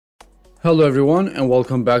Hello everyone and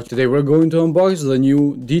welcome back. Today we're going to unbox the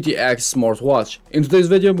new DTX smartwatch. In today's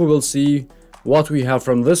video we will see what we have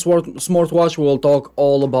from this smartwatch. We will talk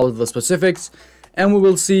all about the specifics and we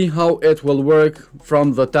will see how it will work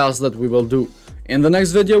from the tasks that we will do. In the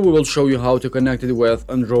next video we will show you how to connect it with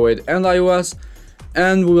Android and iOS,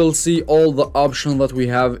 and we will see all the options that we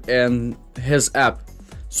have in his app.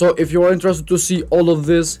 So if you are interested to see all of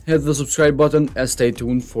this, hit the subscribe button and stay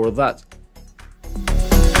tuned for that.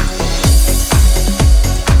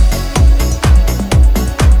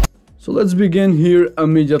 So let's begin here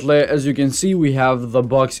immediately. As you can see, we have the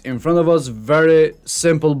box in front of us. Very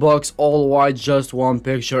simple box, all white, just one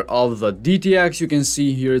picture of the DTX. You can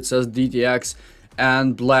see here it says DTX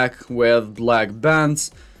and black with black bands.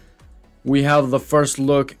 We have the first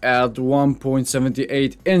look at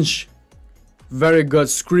 1.78 inch. Very good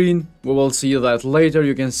screen. We will see that later.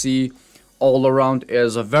 You can see all around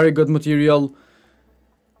is a very good material.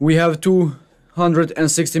 We have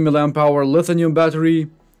 260 mAh lithium battery.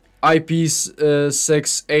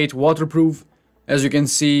 IP68 waterproof. As you can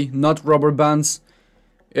see, not rubber bands,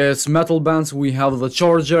 it's metal bands. We have the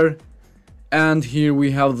charger, and here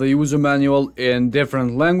we have the user manual in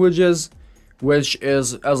different languages, which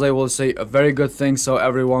is, as I will say, a very good thing, so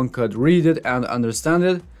everyone could read it and understand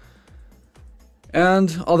it.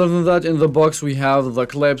 And other than that, in the box we have the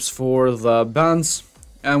clips for the bands,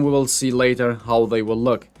 and we will see later how they will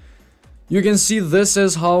look. You can see this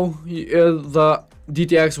is how the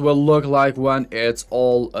DTX will look like when it's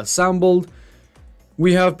all assembled.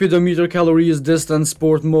 We have pedometer, calories, distance,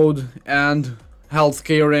 sport mode, and health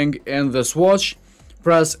caring in this watch.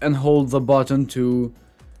 Press and hold the button to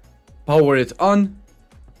power it on.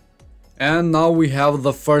 And now we have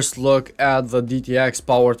the first look at the DTX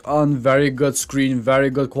powered on. Very good screen, very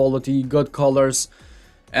good quality, good colors,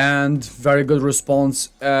 and very good response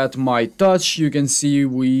at my touch. You can see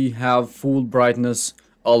we have full brightness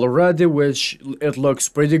already, which it looks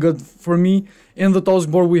pretty good for me. In the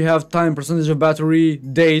taskbar we have time, percentage of battery,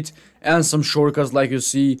 date, and some shortcuts like you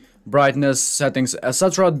see, brightness, settings,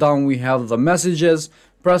 etc. Down we have the messages.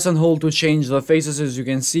 Press and hold to change the faces. As you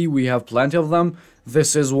can see, we have plenty of them.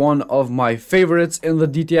 This is one of my favorites in the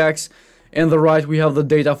DTX. In the right we have the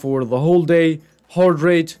data for the whole day, heart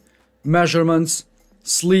rate, measurements,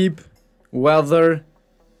 sleep, weather,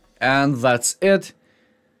 and that's it.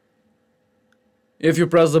 If you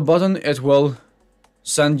press the button, it will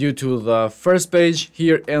send you to the first page.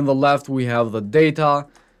 Here in the left we have the data,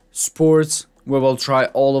 sports. We will try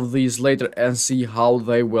all of these later and see how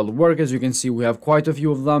they will work. As you can see, we have quite a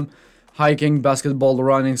few of them: hiking, basketball,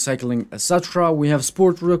 running, cycling, etc. We have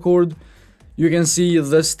sport record. You can see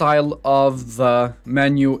this style of the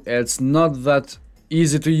menu. It's not that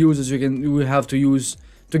easy to use, as you have to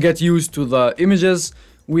get used to the images.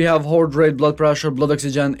 We have heart rate, blood pressure, blood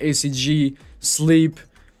oxygen, ECG, sleep,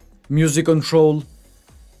 music control.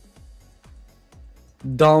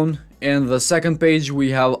 Down in the second page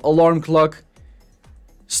we have alarm clock,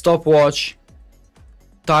 stopwatch,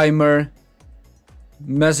 timer,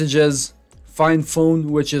 messages, find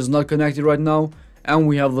phone, which is not connected right now, and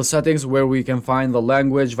we have the settings where we can find the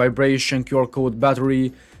language, vibration, QR code,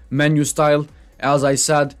 battery, menu style. As I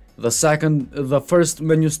said, the first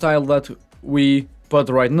menu style that we put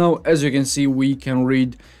right now, as you can see, we can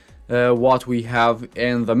read what we have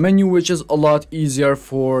in the menu, which is a lot easier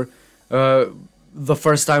for the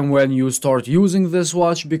first time when you start using this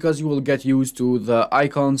watch, because you will get used to the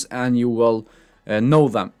icons and you will know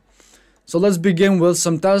them. So let's begin with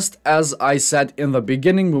some tests. As I said in the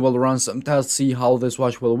beginning, we will run some tests, see how this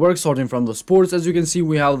watch will work, starting from the sports. As you can see,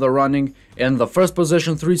 we have the running in the first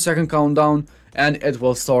position, 3-second countdown, and it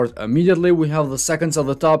will start immediately. We have the seconds at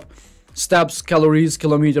the top, steps, calories,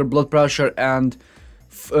 kilometer, blood pressure, and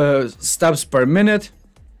steps per minute.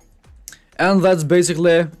 And that's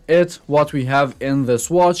basically it, what we have in this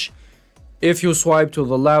watch. If you swipe to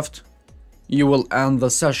the left, you will end the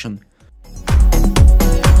session.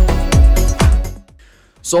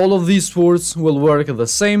 So all of these sports will work the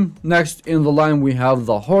same. Next in the line we have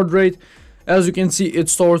the heart rate. As you can see, it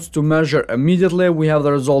starts to measure immediately. We have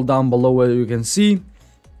the result down below where you can see,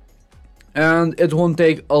 and it won't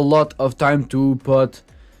take a lot of time to put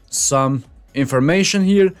some information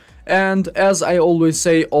here. And as I always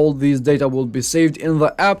say, all these data will be saved in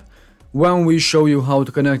the app. When we show you how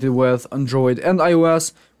to connect it with Android and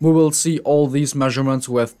iOS, we will see all these measurements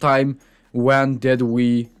with time, when did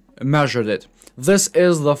we measure it. This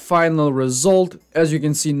is the final result. As you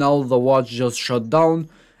can see, now the watch just shut down,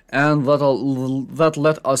 and that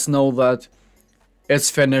let us know that it's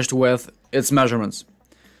finished with its measurements.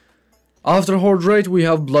 After heart rate, we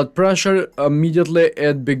have blood pressure. Immediately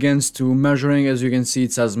it begins to measuring. As you can see,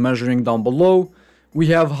 it says measuring down below. We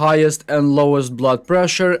have highest and lowest blood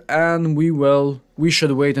pressure, and we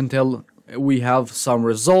should wait until we have some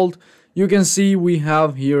result. You can see we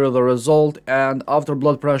have here the result, and after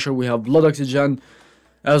blood pressure we have blood oxygen,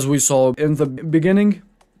 as we saw in the beginning.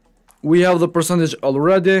 We have the percentage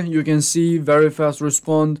already. You can see very fast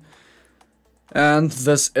respond, and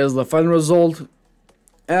this is the final result.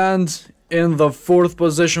 And in the fourth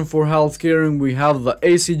position for healthcare, we have the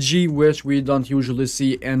ECG, which we don't usually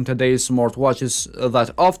see in today's smartwatches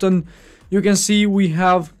that often. You can see we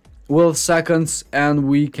have with seconds, and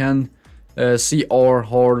we can see our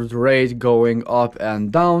heart rate going up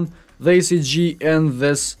and down. The ECG in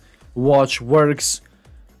this watch works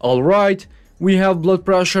alright. We have blood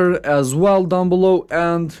pressure as well down below,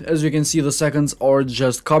 and as you can see, the seconds are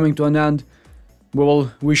just coming to an end.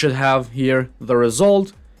 We should have here the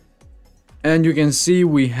result, and you can see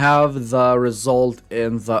we have the result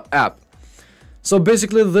in the app. So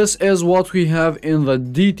basically this is what we have in the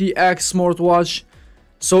DTX smartwatch.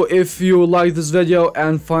 So if you like this video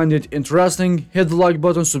and find it interesting, hit the like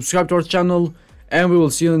button, subscribe to our channel, and we will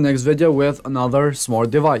see you in the next video with another smart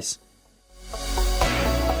device.